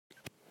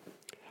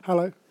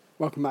Hello,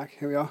 welcome back.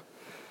 Here we are.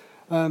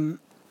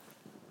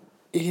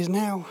 It is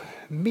now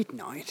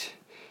midnight,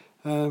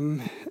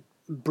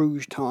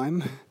 Bruges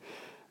time,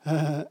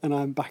 and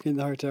I'm back in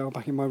the hotel,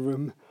 back in my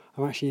room.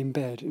 I'm actually in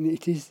bed, and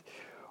it is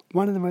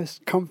one of the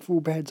most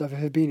comfortable beds I've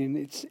ever been in.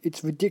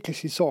 It's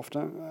ridiculously soft.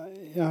 I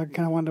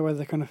kind of wonder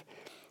whether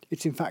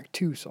it's in fact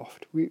too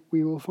soft. We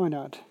will find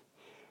out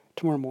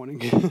tomorrow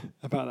morning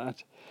about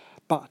that.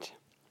 But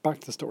back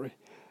to the story.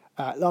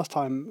 Last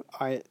time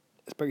I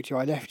spoke to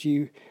you, I left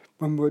you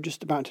when we were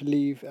just about to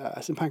leave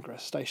St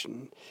Pancras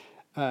station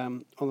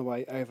on the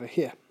way over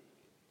here.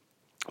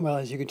 Well,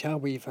 as you can tell,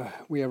 we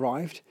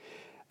arrived.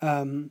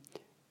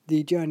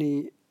 The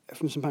journey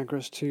from St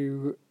Pancras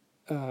to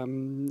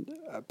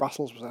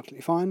Brussels was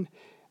absolutely fine,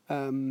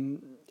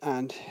 and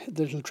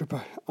the little trip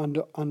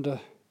under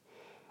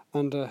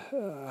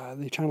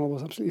the channel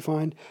was absolutely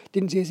fine.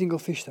 Didn't see a single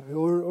fish though,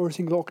 or a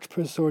single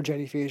octopus or a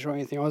jellyfish or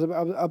anything. I was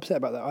upset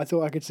about that. I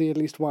thought I could see at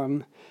least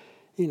one,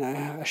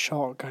 a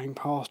shark going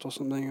past or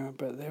something,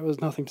 but there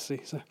was nothing to see.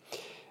 So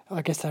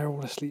I guess they're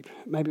all asleep.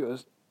 Maybe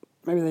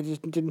they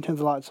just didn't turn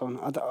the lights on.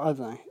 I don't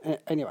know.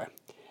 Anyway,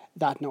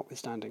 that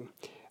notwithstanding,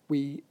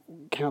 we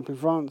came up in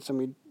France and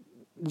we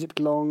zipped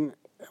along,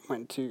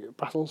 went to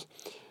Brussels,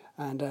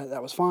 and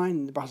that was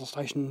fine. The Brussels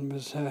station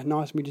was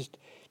nice. We just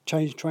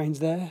changed trains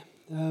there.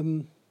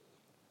 Nothing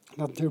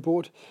to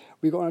report.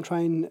 We got on a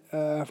train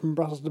from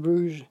Brussels to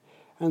Bruges,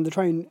 and the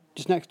train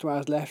just next to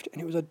ours left, and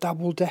it was a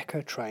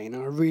double-decker train,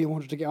 and I really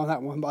wanted to get on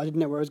that one, but I didn't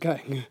know where it was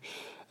going.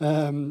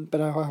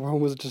 But our one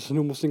was just a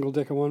normal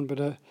single-decker one,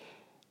 but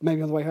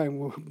maybe on the way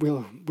home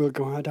we'll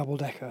go on a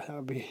double-decker.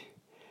 That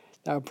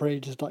would probably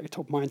just like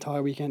top my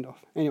entire weekend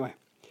off. Anyway,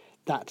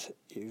 that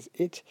is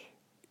it.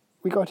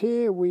 We got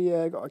here, we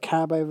got a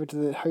cab over to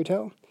the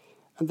hotel,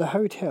 and the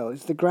hotel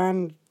is the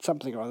Grand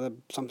something or other.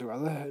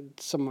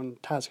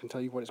 Taz can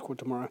tell you what it's called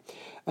tomorrow.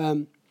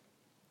 And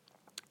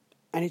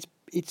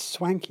it's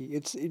swanky.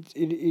 It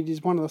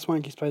is one of the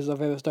swankiest places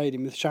I've ever stayed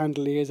in, with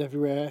chandeliers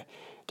everywhere.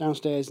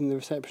 Downstairs in the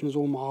reception is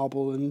all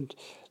marble and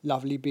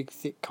lovely big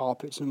thick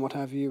carpets and what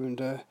have you. And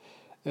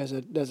there's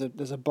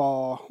a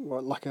bar,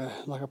 like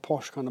a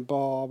posh kind of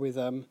bar with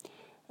a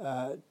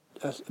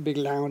big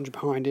lounge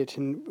behind it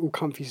and all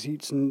comfy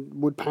seats and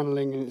wood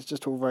panelling, and it's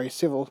just all very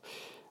civil.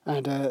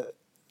 And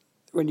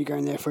when you go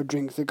in there for a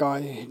drink, the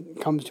guy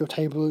comes to your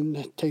table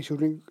and takes your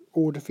drink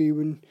order for you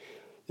and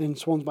then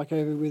swans back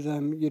over with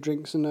your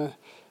drinks and a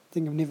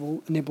thing of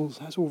nibbles.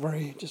 That's all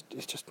it's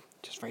just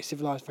very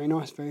civilised, very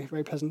nice, very,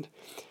 very pleasant.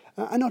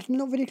 And not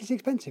ridiculously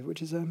expensive,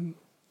 which is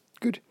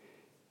good.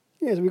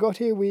 Yeah, so we got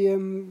here, we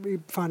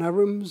found our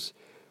rooms,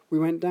 we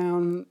went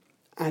down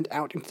and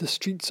out into the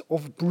streets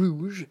of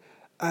Bruges,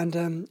 and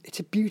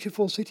it's a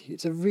beautiful city.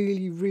 It's a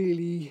really,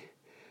 really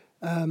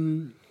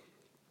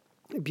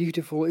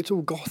beautiful. It's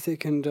all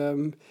Gothic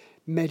and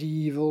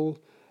medieval,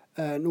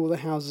 and all the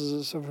houses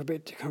are sort of a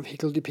bit kind of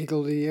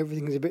higgledy-piggledy.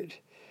 Everything's a bit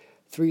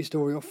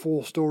 3-storey or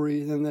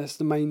 4-storey. Then there's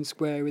the main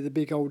square with a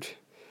big old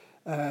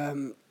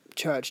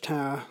church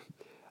tower,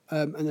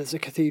 and there's a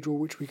cathedral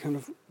which we kind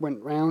of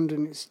went round,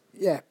 and it's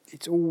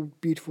all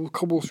beautiful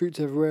cobble streets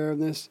everywhere,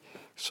 and there's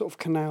sort of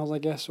canals, I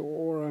guess,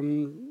 or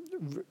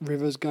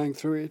rivers going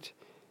through it,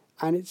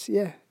 and it's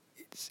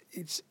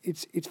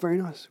very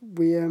nice.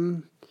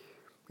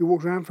 We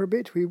walked around for a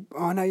bit. The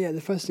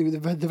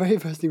very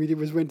first thing we did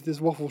was went to this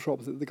waffle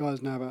shop that the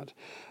guys know about,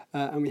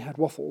 and we had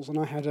waffles, and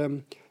I had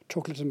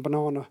chocolate and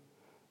banana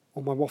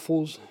on my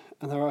waffles,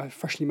 and they were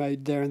freshly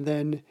made there and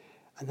then,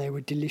 and they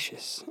were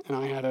delicious. And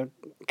I had a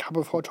cup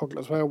of hot chocolate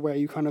as well, where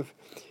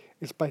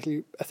it's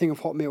basically a thing of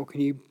hot milk,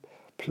 and you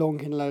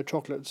plonk in a load of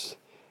chocolates,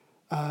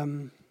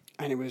 and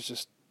it was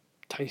just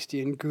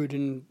tasty and good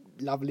and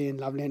lovely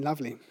and lovely and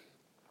lovely.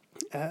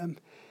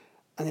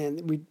 And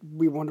then we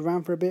wandered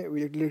around for a bit.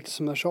 We looked at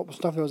some of the shops and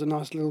stuff. There was a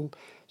nice little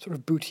sort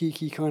of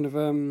boutique-y kind of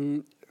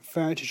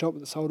furniture shop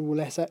that sold all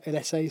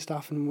LSA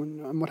stuff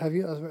and what have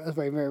you. That was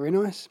very, very, very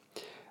nice.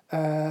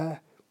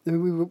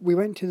 Then we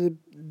went to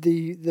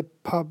the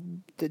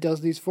pub that does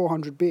these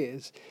 400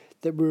 beers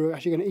that we were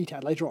actually going to eat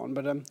at later on.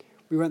 But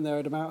we went there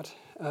at about,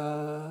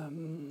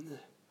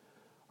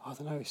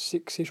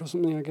 6-ish or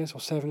something, I guess,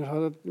 or 7.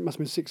 It must have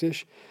been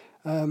 6-ish.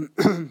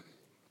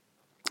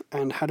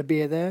 And had a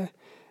beer there.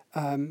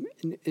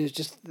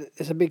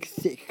 It's a big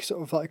thick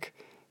sort of like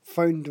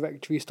phone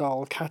directory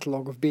style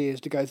catalogue of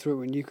beers to go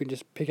through, and you can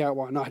just pick out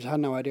one. I just had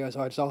no idea, so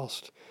I just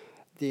asked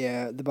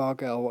the bar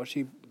girl what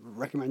she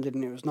recommended,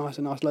 and it was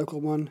a nice local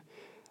one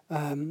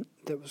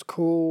that was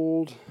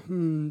called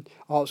it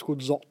was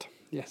called Zott.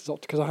 Yes,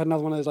 Zott, because I had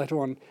another one of those later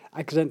on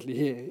accidentally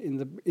here in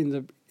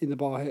the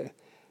bar here.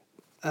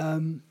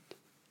 And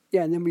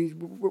then we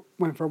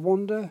went for a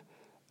wander.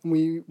 And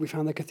we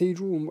found the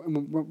cathedral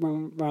and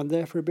went around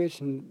there for a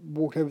bit and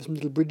walked over some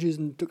little bridges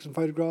and took some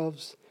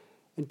photographs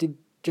and did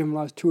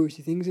generalised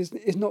touristy things.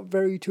 It's not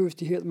very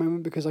touristy here at the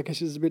moment because I guess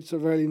it's a bit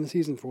sort of early in the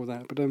season for all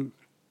that, but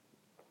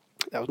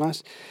that was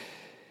nice.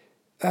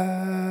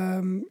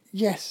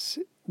 Yes,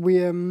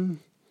 we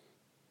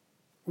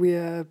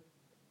wandered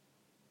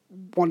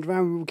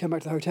around. We came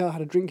back to the hotel,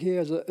 had a drink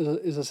here,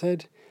 as I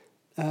said.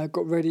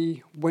 got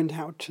ready, went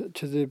out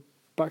to the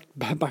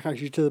back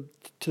actually to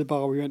the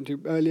bar we went to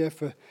earlier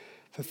for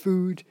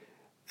food,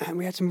 and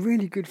we had some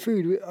really good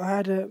food. I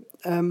had a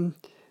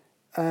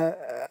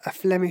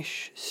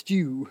Flemish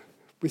stew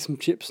with some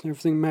chips and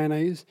everything,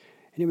 mayonnaise,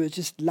 and it was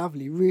just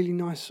lovely, really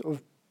nice sort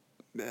of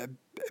uh,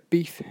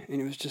 beef,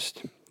 and it was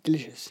just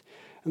delicious.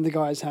 And the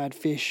guys had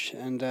fish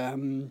and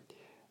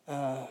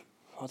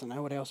I don't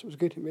know what else. It was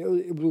good.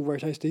 It was all very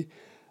tasty.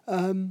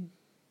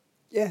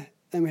 Yeah,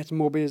 and we had some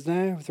more beers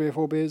there, 3 or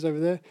 4 beers over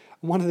there.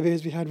 And one of the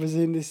beers we had was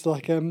in this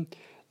like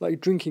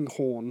drinking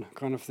horn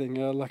kind of thing,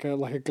 like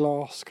a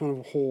glass kind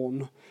of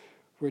horn,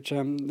 which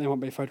there might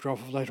be a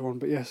photograph of later on.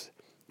 But yes,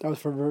 that was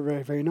very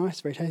very very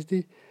nice, very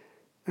tasty.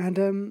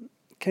 And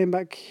came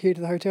back here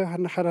to the hotel.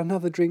 Hadn't had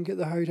another drink at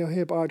the hotel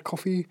here, but I had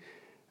coffee,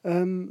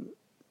 and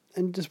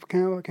just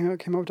came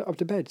up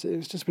to bed. So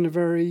it's just been a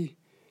very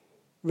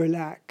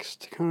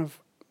relaxed kind of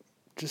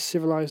just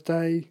civilized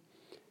day.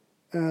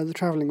 The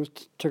travelling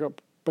took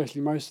up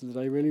basically most of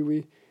the day.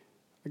 Really,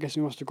 I guess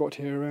we must have got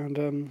here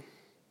around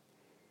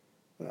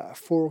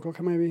 4 o'clock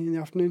maybe in the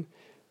afternoon.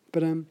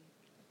 But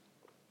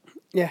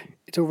yeah,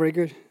 it's all very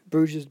good.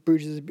 Bruges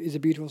is a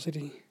beautiful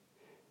city.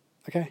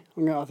 Okay,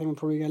 I think I'm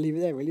probably going to leave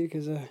it there really,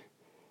 because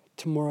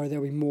tomorrow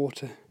there'll be more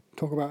to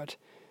talk about,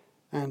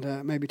 and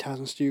maybe Taz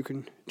and Stu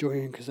can join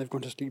in because they've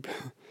gone to sleep.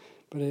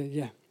 But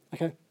yeah,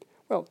 okay.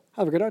 Well,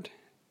 have a good night.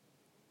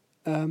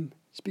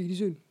 Speak to you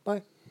soon.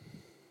 Bye.